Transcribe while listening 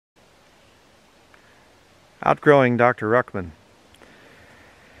Outgrowing Dr. Ruckman.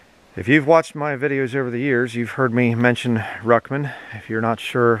 If you've watched my videos over the years, you've heard me mention Ruckman. If you're not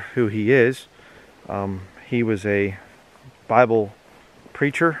sure who he is, he was a Bible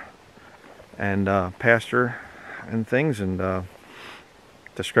preacher and pastor and things, and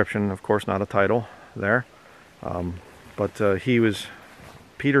description, of course, not a title there. But he was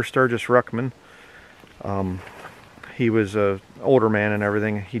Peter Sturgis Ruckman. He was an older man and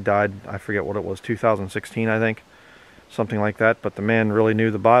everything. He died, I forget what it was, 2016, I think. Something like that. But the man really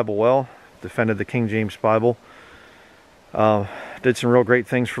knew the Bible well. Defended the King James Bible. Did some real great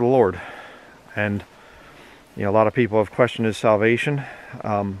things for the Lord. And, you know, a lot of people have questioned his salvation.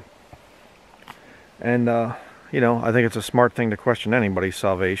 You know, I think it's a smart thing to question anybody's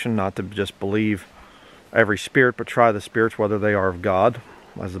salvation. Not to just believe every spirit, but try the spirits whether they are of God,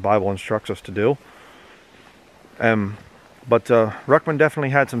 as the Bible instructs us to do. But Ruckman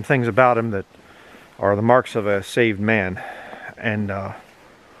definitely had some things about him that are the marks of a saved man. And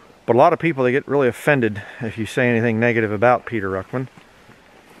but a lot of people, they get really offended if you say anything negative about Peter Ruckman.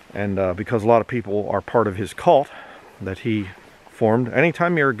 And because a lot of people are part of his cult that he formed.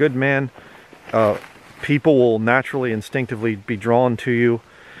 Anytime you're a good man, people will naturally, instinctively be drawn to you.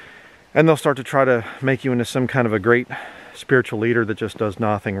 And they'll start to try to make you into some kind of a great spiritual leader that just does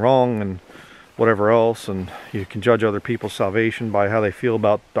nothing wrong and whatever else. And you can judge other people's salvation by how they feel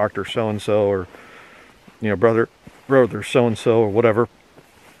about Dr. So-and-so, or, you know, brother so-and-so, or whatever.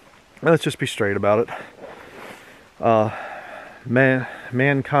 And let's just be straight about it.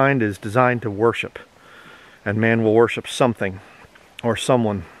 Mankind is designed to worship. And man will worship something or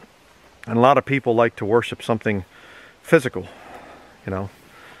someone. And a lot of people like to worship something physical, you know.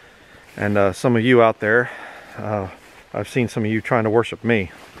 And some of you out there, I've seen some of you trying to worship me.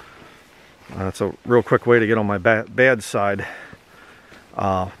 It's a real quick way to get on my bad side.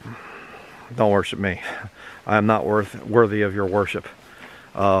 Don't worship me. I am not worthy of your worship.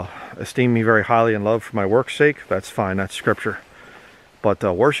 Esteem me very highly in love for my work's sake. That's fine. That's scripture. But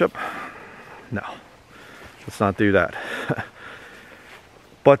worship? No. Let's not do that.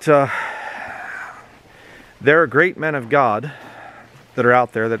 But there are great men of God that are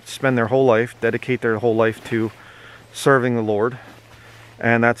out there that spend their whole life, dedicate their whole life to serving the Lord.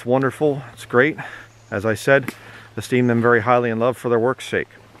 And that's wonderful. It's great. As I said, esteem them very highly in love for their work's sake.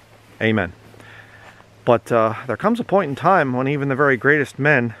 Amen. But there comes a point in time when even the very greatest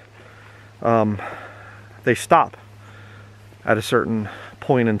men, they stop at a certain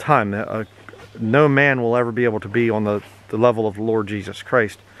point in time. No man will ever be able to be on the level of the Lord Jesus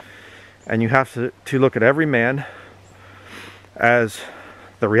Christ. And you have to look at every man as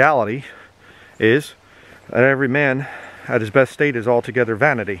the reality is that every man at his best state is altogether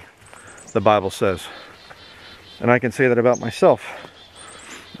vanity, the Bible says. And I can say that about myself.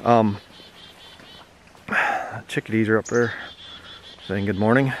 Chickadees are up there saying good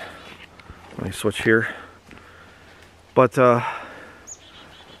morning. Let me switch here. But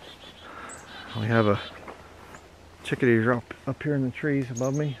we have a chickadees are up here in the trees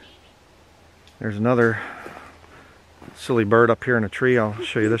above me. There's another silly bird up here in a tree. I'll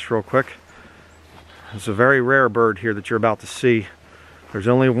show you this real quick. It's a very rare bird here that you're about to see. There's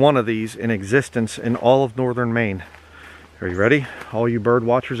only one of these in existence in all of northern Maine. Are you ready? All you bird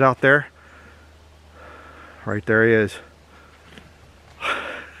watchers out there? Right there he is.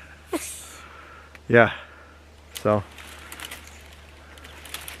 Yeah. So,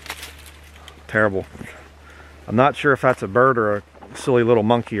 terrible. I'm not sure if that's a bird or a silly little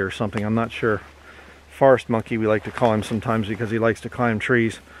monkey or something. I'm not sure. Forest monkey, we like to call him sometimes because he likes to climb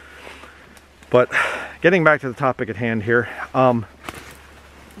trees. But getting back to the topic at hand here,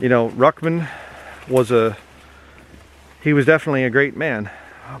 you know, Ruckman was he was definitely a great man.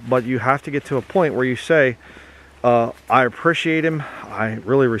 But you have to get to a point where you say, I appreciate him, I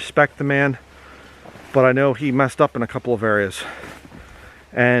really respect the man, but I know he messed up in a couple of areas.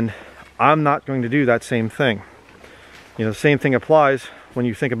 And I'm not going to do that same thing. You know, the same thing applies when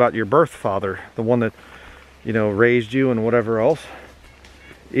you think about your birth father, the one that, you know, raised you and whatever else.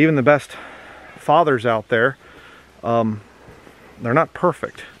 Even the best fathers out there, they're not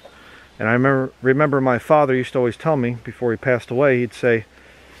perfect. And I remember my father used to always tell me before he passed away, he'd say,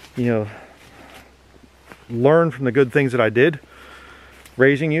 you know, learn from the good things that I did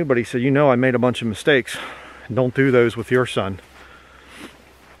raising you, but he said, you know, I made a bunch of mistakes. Don't do those with your son.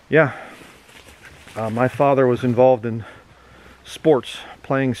 Yeah. My father was involved in sports,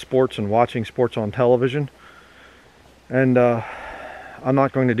 playing sports and watching sports on television. And I'm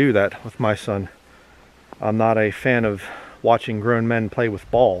not going to do that with my son. I'm not a fan of watching grown men play with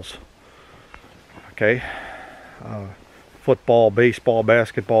balls. Okay? Football, baseball,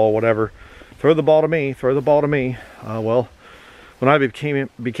 basketball, whatever. Throw the ball to me, throw the ball to me. Well, when I became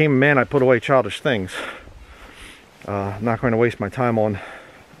a man, I put away childish things. I'm not going to waste my time on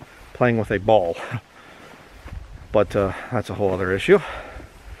playing with a ball. But that's a whole other issue.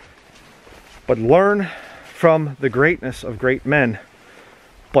 But learn from the greatness of great men,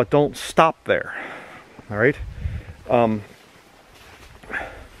 but don't stop there. All right?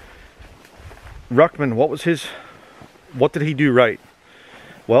 Ruckman, what did he do right?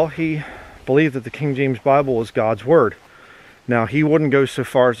 Well, he believed that the King James Bible was God's Word. Now, he wouldn't go so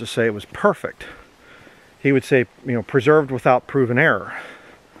far as to say it was perfect. He would say, you know, preserved without proven error.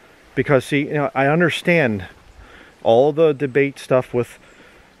 Because, see, you know, I understand all the debate stuff with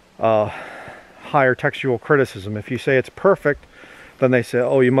higher textual criticism. If you say it's perfect, then they say,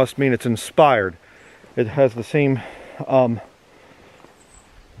 oh, you must mean it's inspired. It has the same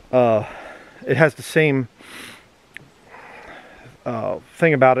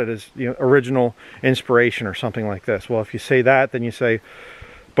thing about it as, you know, original inspiration or something like this. Well, if you say that, then you say,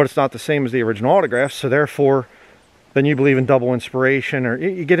 but it's not the same as the original autographs, so therefore then you believe in double inspiration, or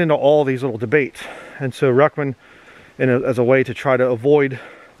you get into all these little debates. And so Ruckman, as a way to try to avoid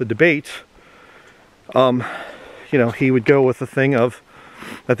the debates, you know, he would go with the thing of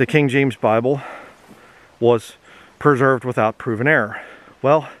that the King James Bible was preserved without proven error.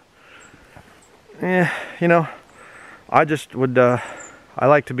 Well, you know, I just would, I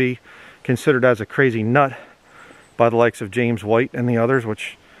like to be considered as a crazy nut by the likes of James White and the others,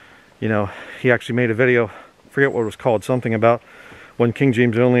 which, you know, he actually made a video, I forget what it was called, something about when King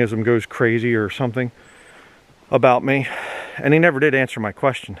James onlyism goes crazy or something about me, and he never did answer my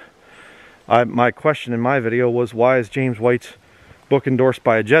question. My question in my video was, why is James White's book endorsed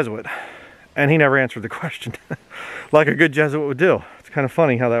by a Jesuit? And he never answered the question, like a good Jesuit would do. It's kind of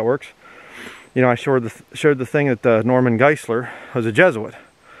funny how that works. You know, I showed the thing that Norman Geisler was a Jesuit,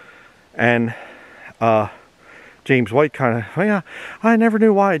 and James White kind of, well, yeah, I never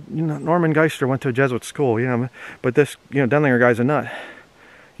knew why, you know, Norman Geisler went to a Jesuit school, you know, but this, you know, Denlinger guy's a nut.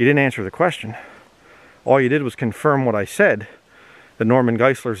 You didn't answer the question. All you did was confirm what I said, that Norman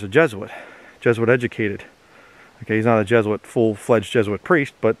Geisler's a Jesuit educated. Okay, he's not a Jesuit, full-fledged Jesuit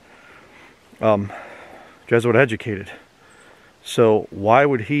priest, but Jesuit educated. So why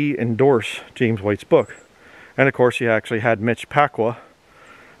would he endorse James White's book? And of course, he actually had Mitch Pacwa,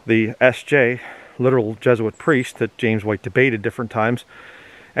 the SJ, literal Jesuit priest that James White debated different times,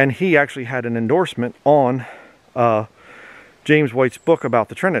 and he actually had an endorsement on James White's book about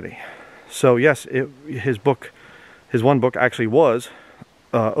the Trinity. So yes, his one book actually was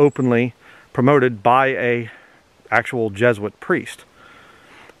openly promoted by a actual Jesuit priest.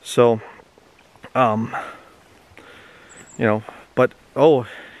 So, you know, but, oh,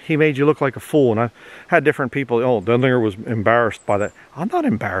 he made you look like a fool. And I've had different people, oh, Denlinger was embarrassed by that. I'm not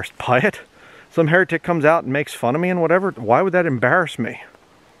embarrassed by it. Some heretic comes out and makes fun of me and whatever. Why would that embarrass me?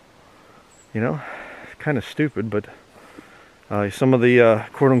 You know, kind of stupid, but some of the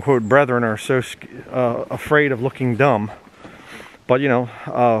quote-unquote brethren are so afraid of looking dumb. But, you know,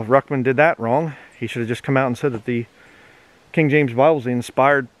 Ruckman did that wrong. He should have just come out and said that the King James Bible is the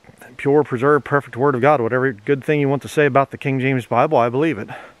inspired, pure, preserved, perfect Word of God. Whatever good thing you want to say about the King James Bible, I believe it.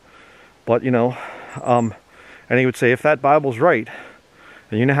 But, you know, and he would say, if that Bible's right,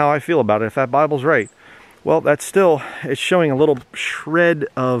 and you know how I feel about it, if that Bible's right, well, that's still, it's showing a little shred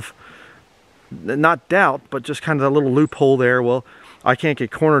of, not doubt, but just kind of a little loophole there. Well, I can't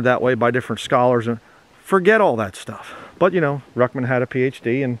get cornered that way by different scholars, and forget all that stuff. But, you know, Ruckman had a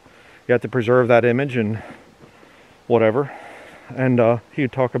PhD, and you have to preserve that image and whatever. And he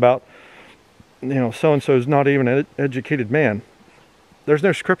would talk about, you know, so-and-so is not even an educated man. There's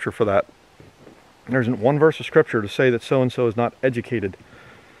no scripture for that. There isn't one verse of scripture to say that so-and-so is not educated.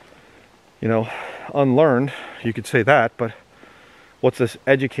 You know, unlearned, you could say that, but what's this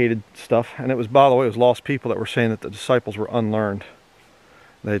educated stuff? And it was, by the way, it was lost people that were saying that the disciples were unlearned.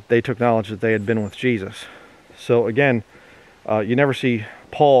 They took knowledge that they had been with Jesus. So again, you never see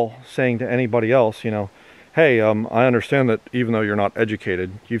Paul saying to anybody else, you know, hey, I understand that even though you're not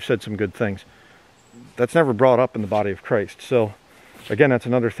educated, you've said some good things. That's never brought up in the body of Christ. So again, that's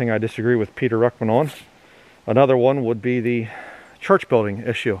another thing I disagree with Peter Ruckman on. Another one would be the church building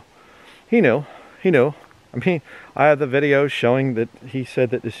issue. He knew. I mean, I have the video showing that he said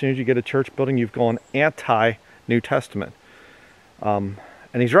that as soon as you get a church building, you've gone anti-New Testament. And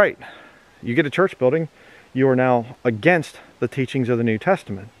he's right. You get a church building, you are now against the teachings of the New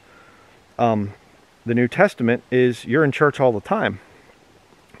Testament. The New Testament is, you're in church all the time.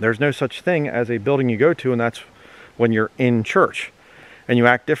 There's no such thing as a building you go to, and that's when you're in church. And you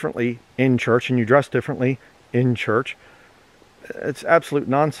act differently in church, and you dress differently in church. It's absolute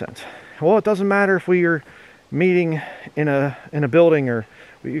nonsense. well, it doesn't matter if we are meeting in a building, or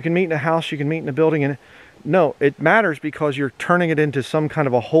you can meet in a house, you can meet in a building. And no, it matters because you're turning it into some kind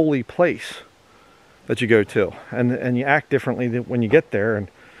of a holy place that you go to, and you act differently when you get there. And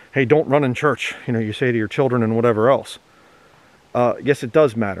hey, don't run in church, you know, you say to your children and whatever else. Yes, it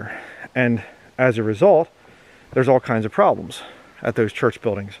does matter. And as a result, there's all kinds of problems at those church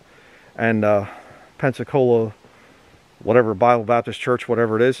buildings. And Pensacola, whatever, Bible Baptist Church,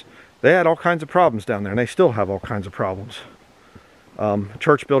 whatever it is, they had all kinds of problems down there, and they still have all kinds of problems.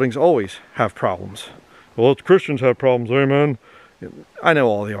 Church buildings always have problems. Well, Christians have problems, amen. I know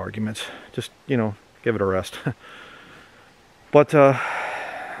all the arguments. Just, you know, give it a rest. But,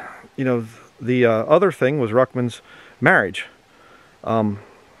 you know, the other thing was Ruckman's marriage.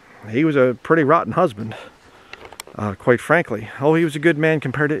 He was a pretty rotten husband, quite frankly. Oh, he was a good man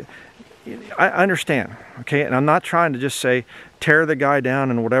compared to... I understand, okay? And I'm not trying to just say tear the guy down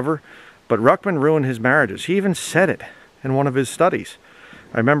and whatever, but Ruckman ruined his marriages. He even said it in one of his studies.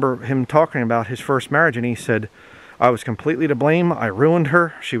 I remember him talking about his first marriage, and he said, I was completely to blame. I ruined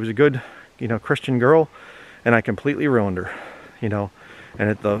her. She was a good, you know, Christian girl, and I completely ruined her, you know.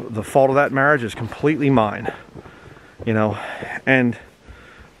 And the fault of that marriage is completely mine, you know. And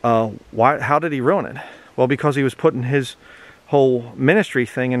how did he ruin it? Well, because he was putting his whole ministry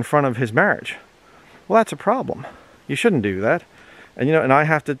thing in front of his marriage. Well, that's a problem. You shouldn't do that. And you know, and I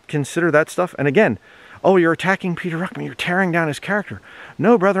have to consider that stuff. And again, oh, you're attacking Peter Ruckman, you're tearing down his character.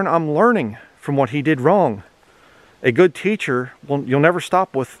 No, brethren, I'm learning from what he did wrong. A good teacher, well, you'll never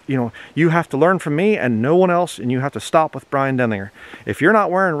stop with, you know, you have to learn from me and no one else, and you have to stop with Brian Denlinger. If you're not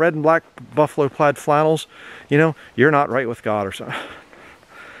wearing red and black buffalo plaid flannels, you know, you're not right with God or something.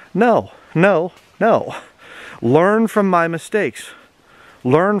 No, no, no. Learn from my mistakes.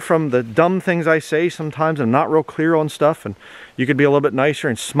 Learn from the dumb things I say sometimes. I'm not real clear on stuff, and you could be a little bit nicer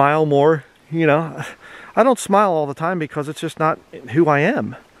and smile more. You know, I don't smile all the time because it's just not who I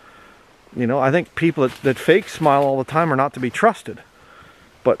am. You know, I think people that fake smile all the time are not to be trusted.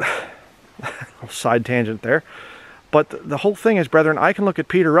 But, side tangent there. But the whole thing is, brethren, I can look at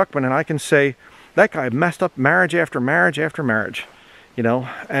Peter Ruckman and I can say, that guy messed up marriage after marriage after marriage. You know,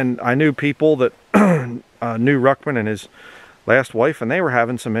 and I knew people that knew Ruckman and his last wife, and they were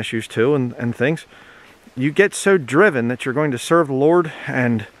having some issues too, and things. You get so driven that you're going to serve the Lord,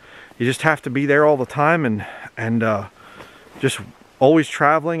 and you just have to be there all the time, and just always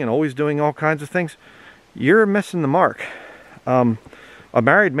traveling and always doing all kinds of things. You're missing the mark. A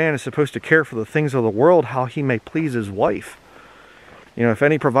married man is supposed to care for the things of the world, how he may please his wife. You know, if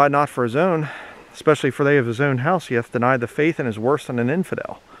any provide not for his own, especially for they of his own house, he hath denied the faith and is worse than an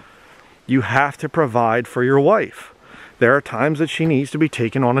infidel. You have to provide for your wife. There are times that she needs to be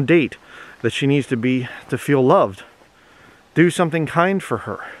taken on a date, that she needs to feel loved. Do something kind for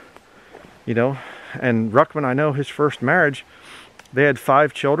her. You know, and Ruckman, I know his first marriage, they had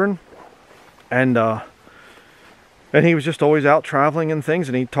 5 children, and he was just always out traveling and things,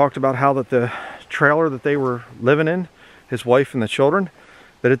 and he talked about how that the trailer that they were living in, his wife and the children,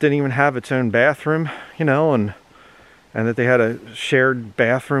 that it didn't even have its own bathroom, you know, and that they had a shared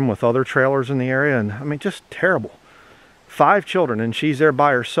bathroom with other trailers in the area. And I mean, just terrible. 5 children, and she's there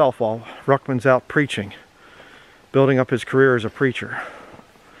by herself while Ruckman's out preaching, building up his career as a preacher.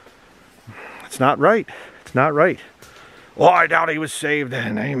 It's not right. It's not right. Well, I doubt he was saved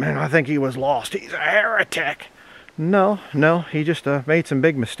then. Amen. I think he was lost. He's a heretic. No, he just made some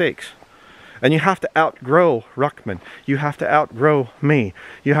big mistakes. And you have to outgrow Ruckman. You have to outgrow me.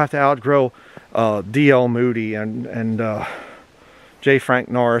 You have to outgrow D.L. Moody and J. Frank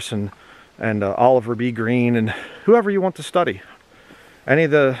Norris and Oliver B. Green and whoever you want to study. Any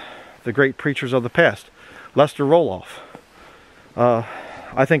of the great preachers of the past. Lester Roloff.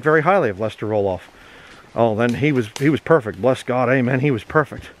 I think very highly of Lester Roloff. Oh, then he was perfect. Bless God, amen. He was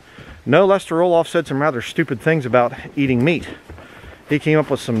perfect. No, Lester Roloff said some rather stupid things about eating meat. He came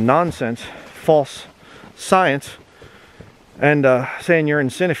up with some nonsense, false science, and saying you're in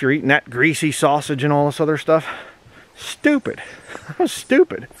sin if you're eating that greasy sausage and all this other stuff. Stupid.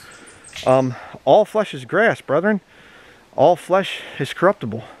 Stupid. All flesh is grass, brethren. All flesh is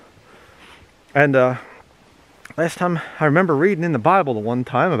corruptible. And last time I remember reading in the Bible the one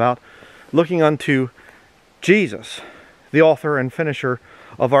time about looking unto Jesus, the author and finisher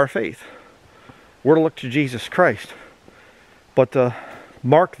of our faith. We're to look to Jesus Christ. But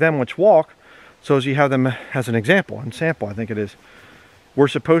mark them which walk, so as you have them as an example and sample, I think it is. We're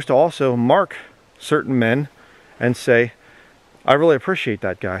supposed to also mark certain men and say, I really appreciate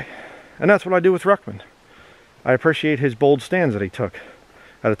that guy. And that's what I do with Ruckman. I appreciate his bold stands that he took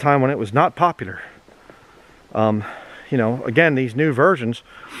at a time when it was not popular. you know, again, these new versions,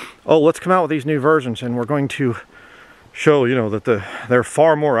 oh, let's come out with these new versions and we're going to show, you know, that they're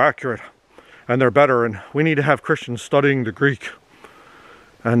far more accurate and they're better, and we need to have Christians studying the Greek.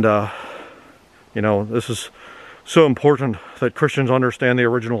 And, you know, this is so important that Christians understand the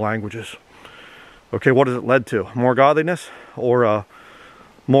original languages. Okay, what has it led to? More godliness or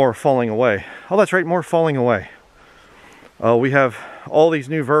more falling away? Oh, that's right, more falling away. We have all these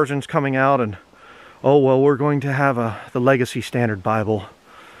new versions coming out, and oh, well, we're going to have the Legacy Standard Bible,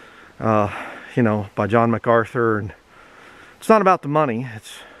 you know, by John MacArthur. And it's not about the money,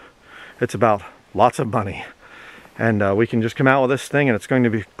 it's about lots of money. And we can just come out with this thing and it's going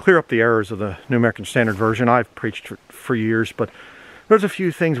to clear up the errors of the New American Standard Version. I've preached for years, but there's a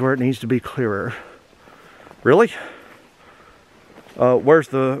few things where it needs to be clearer. Really? Where's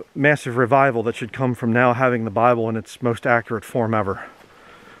the massive revival that should come from now having the Bible in its most accurate form ever?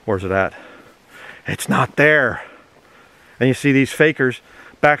 Where's it at? It's not there. And you see these fakers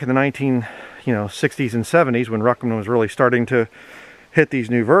back in the 60s and 70s, when Ruckman was really starting to hit these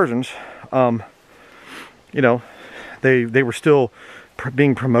new versions. You know, they were still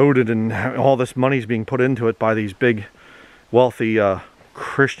being promoted, and all this money's being put into it by these big, wealthy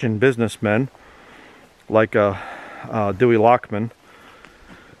Christian businessmen like Dewey Lockman,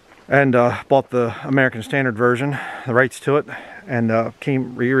 and bought the American Standard Version, the rights to it, and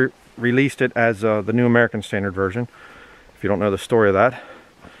released it as the New American Standard Version, if you don't know the story of that.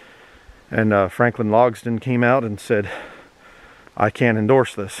 And Franklin Logsdon came out and said, I can't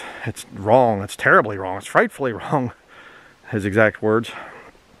endorse this. It's wrong. It's terribly wrong. It's frightfully wrong. His exact words.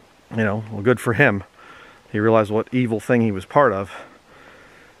 You know, well, good for him. He realized what evil thing he was part of.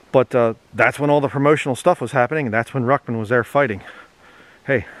 But that's when all the promotional stuff was happening, and that's when Ruckman was there fighting.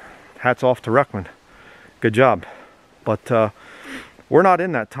 Hey, hats off to Ruckman. Good job. But we're not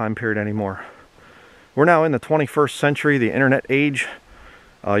in that time period anymore. We're now in the 21st century, the internet age.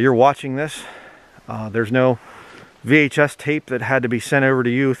 You're watching this. There's no VHS tape that had to be sent over to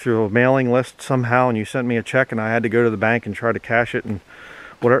you through a mailing list somehow, and you sent me a check and I had to go to the bank and try to cash it and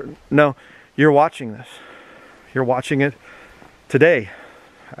whatever. No, you're watching this. You're watching it today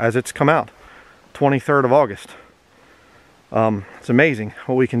as it's come out, 23rd of August. It's amazing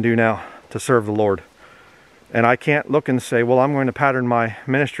what we can do now to serve the Lord. And I can't look and say, well, I'm going to pattern my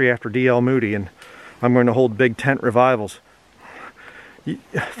ministry after D.L. Moody and I'm going to hold big tent revivals.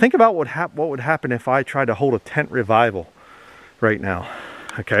 Think about what would happen if I tried to hold a tent revival right now,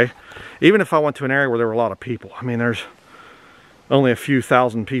 okay? Even if I went to an area where there were a lot of people. I mean, there's only a few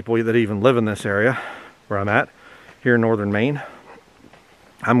thousand people that even live in this area where I'm at, here in northern Maine.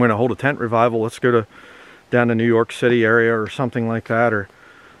 I'm going to hold a tent revival. Let's go down to New York City area or something like that, or,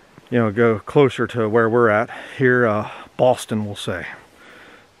 you know, go closer to where we're at. Here, Boston, we'll say.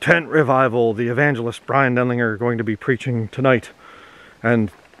 Tent revival, the evangelist Brian Denlinger going to be preaching tonight.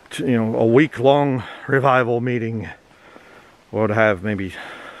 And, you know, a week-long revival meeting would have maybe,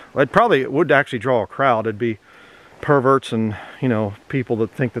 it would actually draw a crowd. It'd be perverts and, you know, people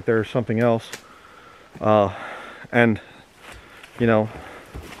that think that there's something else. And, you know,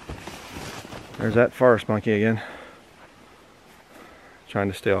 there's that forest monkey again.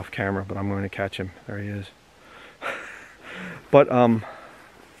 Trying to stay off camera, but I'm going to catch him. There he is. But,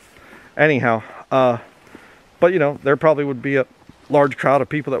 anyhow, but, you know, there probably would be a large crowd of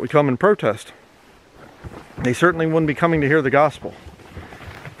people that would come and protest. They certainly wouldn't be coming to hear the gospel.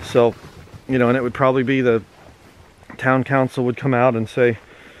 So, you know, and it would probably be the town council would come out and say,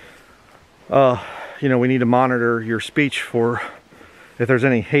 you know, we need to monitor your speech for if there's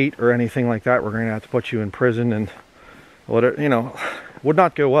any hate or anything like that, we're going to have to put you in prison, and whatever, you know, would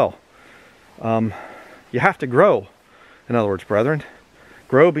not go well. You have to grow. In other words, brethren,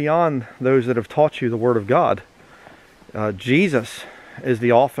 grow beyond those that have taught you the Word of God. Jesus is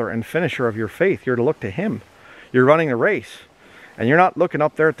the author and finisher of your faith. You're to look to Him. You're running a race, and you're not looking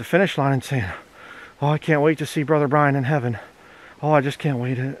up there at the finish line and saying, oh, I can't wait to see Brother Brian in heaven. Oh, I just can't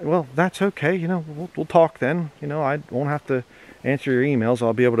wait. Well, that's okay. You know, we'll talk then. You know, I won't have to answer your emails.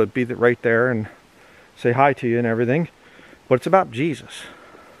 I'll be able to be right there and say hi to you and everything. But it's about Jesus.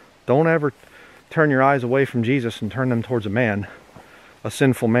 Don't ever turn your eyes away from Jesus and turn them towards a man, a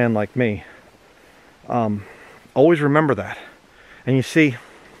sinful man like me. Always remember that. And you see,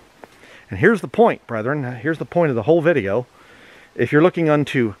 and here's the point, brethren. Here's the point of the whole video. If you're looking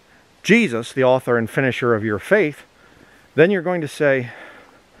unto Jesus, the author and finisher of your faith, then you're going to say,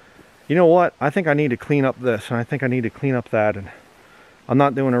 you know what, I think I need to clean up this, and I think I need to clean up that, and I'm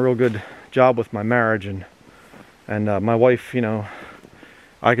not doing a real good job with my marriage, and my wife, you know,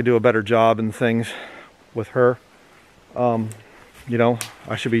 I could do a better job in things with her. You know,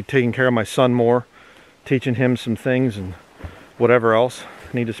 I should be taking care of my son more, teaching him some things and whatever else.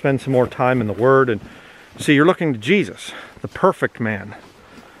 I need to spend some more time in the Word. And see, you're looking to Jesus, the perfect man.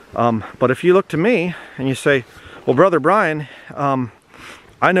 But if you look to me and you say, well, Brother Brian,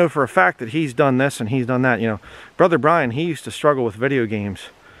 I know for a fact that he's done this and he's done that. You know, Brother Brian, he used to struggle with video games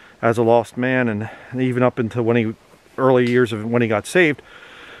as a lost man, and even up into early years of when he got saved.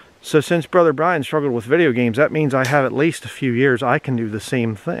 So since Brother Brian struggled with video games, that means I have at least a few years I can do the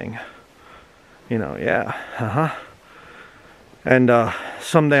same thing. You know, yeah, And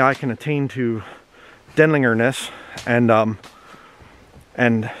someday I can attain to Denlingerness, and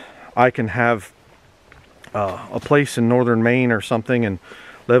I can have a place in northern Maine or something and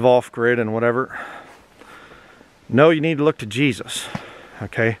live off grid and whatever. No, you need to look to Jesus,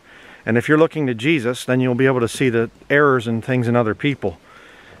 okay? And if you're looking to Jesus, then you'll be able to see the errors and things in other people.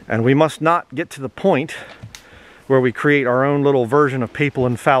 And we must not get to the point where we create our own little version of papal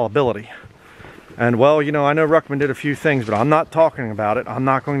infallibility. And well, you know, I know Ruckman did a few things, but I'm not talking about it. I'm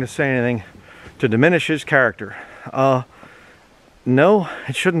not going to say anything to diminish his character. No,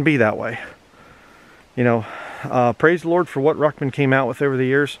 it shouldn't be that way. You know, praise the Lord for what Ruckman came out with over the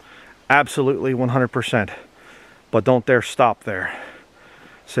years. Absolutely, 100%. But don't dare stop there.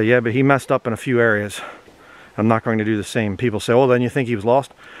 Say, yeah, but he messed up in a few areas. I'm not going to do the same. People say, well, then you think he was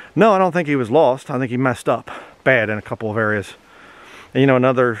lost? No, I don't think he was lost. I think he messed up bad in a couple of areas. And, you know,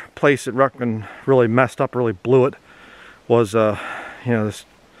 another place that Ruckman really messed up, really blew it, was, you know, this,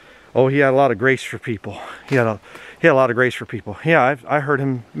 oh, he had a lot of grace for people. He had a lot of grace for people. Yeah, I heard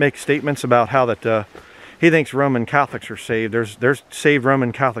him make statements about how that he thinks Roman Catholics are saved. There's saved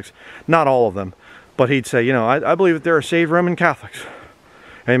Roman Catholics. Not all of them. But he'd say, you know, I believe that there are saved Roman Catholics.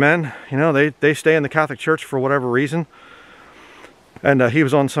 Amen. You know, they stay in the Catholic Church for whatever reason. And he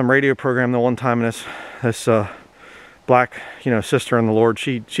was on some radio program the one time, and this black, you know, sister in the Lord,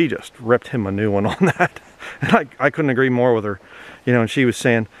 she just ripped him a new one on that. And I couldn't agree more with her. You know, and she was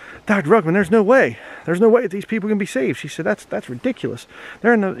saying, Dr. Ruckman, there's no way that these people can be saved. She said, that's ridiculous.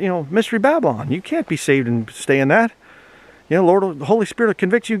 They're in the, you know, Mystery Babylon. You can't be saved and stay in that. You know, Lord, the Holy Spirit will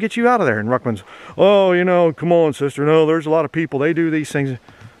convict you and get you out of there. And Ruckman's, oh, you know, come on, sister. No, there's a lot of people. They do these things.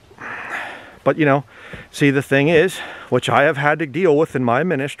 But, you know, see, the thing is, which I have had to deal with in my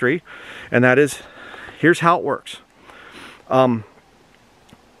ministry, and that is, here's how it works.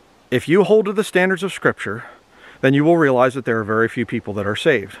 If you hold to the standards of Scripture, then you will realize that there are very few people that are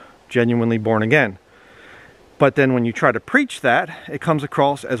saved, genuinely born again. But then when you try to preach that, it comes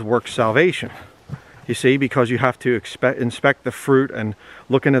across as works salvation. You see, because you have to inspect the fruit and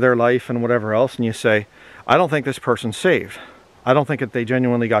look into their life and whatever else, and you say, I don't think this person's saved. I don't think that they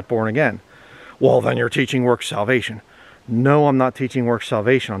genuinely got born again. Well, then you're teaching works salvation. No, I'm not teaching works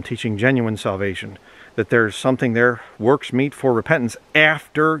salvation. I'm teaching genuine salvation. That there's something there, works meet for repentance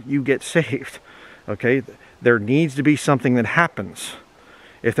after you get saved. Okay? There needs to be something that happens.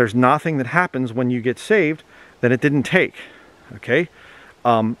 If there's nothing that happens when you get saved, then it didn't take. Okay?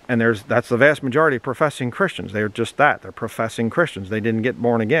 And that's the vast majority of professing Christians. They're just that. They're professing Christians. They didn't get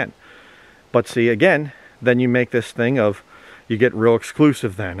born again. But see, again, then you make this thing of, you get real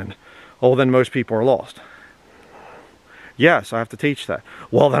exclusive then. And, oh, then most people are lost. Yes, I have to teach that.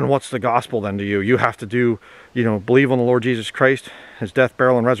 Well, then what's the gospel then to you? You have to do, you know, believe on the Lord Jesus Christ, His death,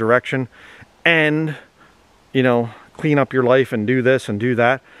 burial, and resurrection, and, you know, clean up your life and do this and do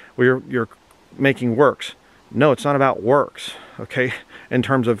that. Well, you're making works. No, it's not about works, okay? In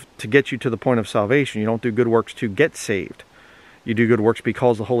terms of to get you to the point of salvation. You don't do good works to get saved. You do good works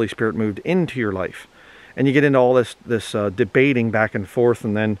because the Holy Spirit moved into your life. And you get into all this debating back and forth,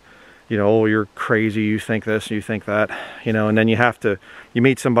 and then, you know, oh, you're crazy, you think this, you think that, you know, and then you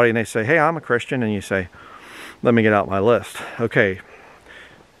meet somebody and they say, hey, I'm a Christian, and you say, let me get out my list. Okay,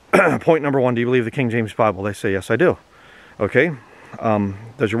 point number 1, do you believe the King James Bible? They say, yes, I do. Okay,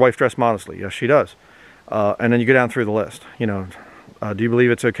 does your wife dress modestly? Yes, she does. And then you go down through the list, you know, do you believe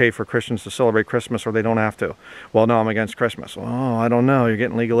it's okay for Christians to celebrate Christmas, or they don't have to? Well, no, I'm against Christmas. Oh, I don't know, you're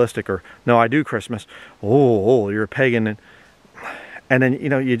getting legalistic. Or, no, I do Christmas. Oh, you're a pagan. And then, you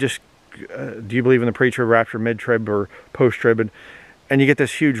know, you just, do you believe in the pre-trib, rapture, mid-trib, or post-trib? And you get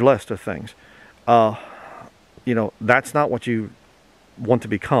this huge list of things. You know, that's not what you want to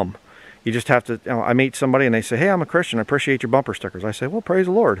become. You just have to, you know, I meet somebody and they say, hey, I'm a Christian, I appreciate your bumper stickers. I say, well, praise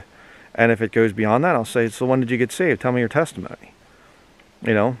the Lord. And if it goes beyond that, I'll say, so when did you get saved? Tell me your testimony.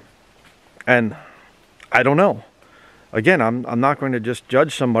 You know, and I don't know. Again, I'm not going to just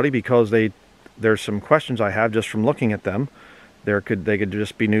judge somebody because there's some questions I have just from looking at them. They could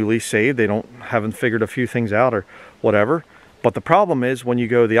just be newly saved. They haven't figured a few things out or whatever. But the problem is when you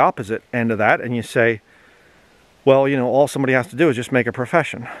go the opposite end of that and you say, well, you know, all somebody has to do is just make a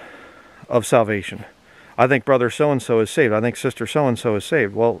profession of salvation. I think brother so-and-so is saved. I think sister so-and-so is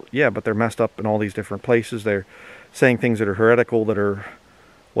saved. Well, yeah, but they're messed up in all these different places. They're saying things that are heretical, that are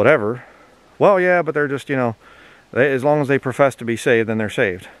whatever. Well, yeah, but they're just, you know, as long as they profess to be saved, then they're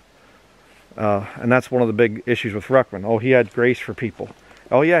saved. And that's one of the big issues with Ruckman. Oh, he had grace for people.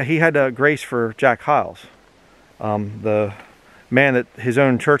 Oh, yeah, he had grace for Jack Hyles. The man that his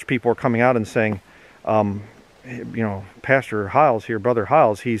own church people are coming out and saying, you know, Pastor Hyles here, Brother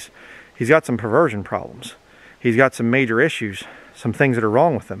Hyles, he's got some perversion problems. He's got some major issues, some things that are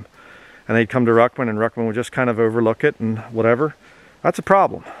wrong with him. And they'd come to Ruckman, and Ruckman would just kind of overlook it and whatever. That's a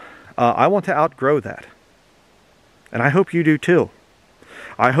problem. I want to outgrow that. And I hope you do too.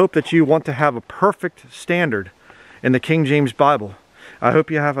 I hope that you want to have a perfect standard in the King James Bible. I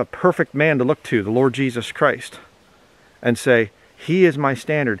hope you have a perfect man to look to, the Lord Jesus Christ, and say, He is my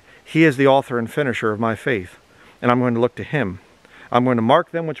standard. He is the author and finisher of my faith. And I'm going to look to Him. I'm going to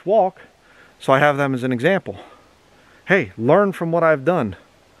mark them which walk, so I have them as an example. Hey, learn from what I've done.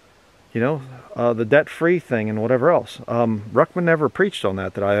 You know, the debt-free thing and whatever else. Ruckman never preached on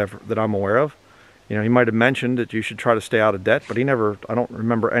that that I'm aware of. You know, he might have mentioned that you should try to stay out of debt, but he never, I don't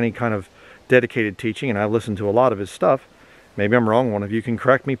remember any kind of dedicated teaching, and I listened to a lot of his stuff. Maybe I'm wrong. One of you can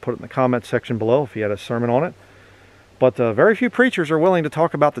correct me, put it in the comment section below if he had a sermon on it. But very few preachers are willing to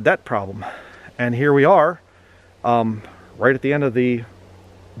talk about the debt problem. And here we are, right at the end of the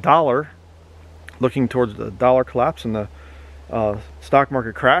dollar, looking towards the dollar collapse and the stock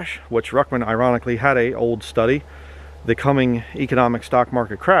market crash, which Ruckman ironically had a old study, the coming economic stock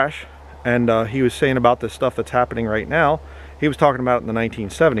market crash. And he was saying about this stuff that's happening right now. He was talking about it in the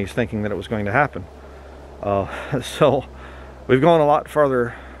 1970s, thinking that it was going to happen. So we've gone a lot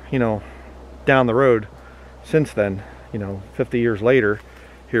farther, you know, down the road since then, you know, 50 years later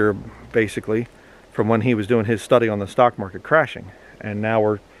here, basically, from when he was doing his study on the stock market crashing. And now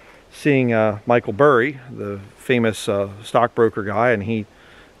we're seeing Michael Burry, the famous stockbroker guy, and he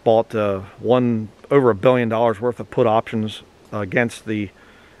bought over $1 billion worth of put options against the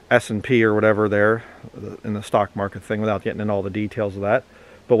S&P or whatever there in the stock market thing, without getting into all the details of that.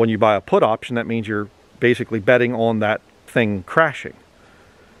 But when you buy a put option, that means you're basically betting on that thing crashing.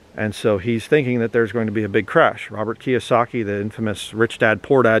 And so he's thinking that there's going to be a big crash. Robert Kiyosaki, the infamous rich dad,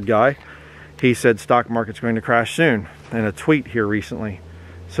 poor dad guy, he said stock market's going to crash soon in a tweet here recently.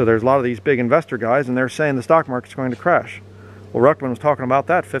 So there's a lot of these big investor guys, and they're saying the stock market's going to crash. Well, Ruckman was talking about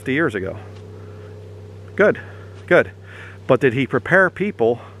that 50 years ago. Good, good. But did he prepare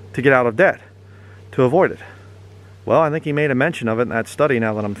people to get out of debt, to avoid it? Well, I think he made a mention of it in that study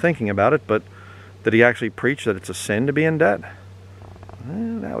now that I'm thinking about it, but did he actually preach that it's a sin to be in debt?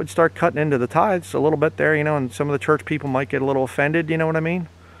 That would start cutting into the tithes a little bit there, you know, and some of the church people might get a little offended, you know what I mean?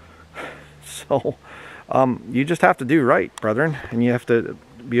 So, you just have to do right, brethren, and you have to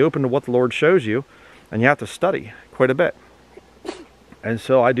be open to what the Lord shows you, and you have to study quite a bit. And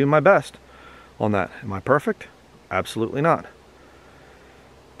so I do my best on that. Am I perfect? Absolutely not.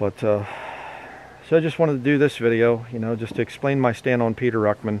 But, so I just wanted to do this video, you know, just to explain my stand on Peter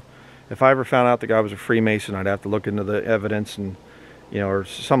Ruckman. If I ever found out the guy was a Freemason, I'd have to look into the evidence and, you know, or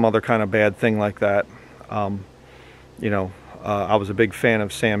some other kind of bad thing like that. You know, I was a big fan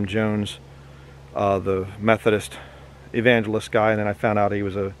of Sam Jones, the Methodist evangelist guy, and then I found out he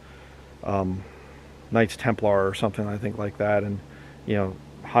was a Knights Templar or something, I think, like that, and, you know,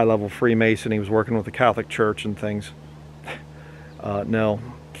 high-level Freemason. He was working with the Catholic Church and things. No,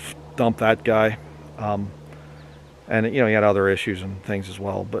 dump that guy. And, you know, he had other issues and things as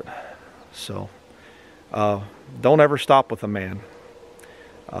well, but so don't ever stop with a man.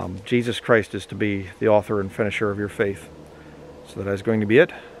 Jesus Christ is to be the author and finisher of your faith. So that is going to be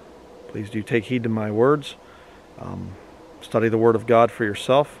it. Please do take heed to my words. Study the Word of God for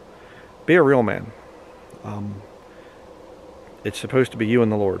yourself. Be a real man. It's supposed to be you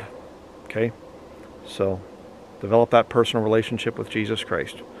and the Lord. Okay? So develop that personal relationship with Jesus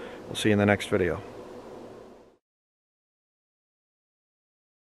Christ. We'll see you in the next video.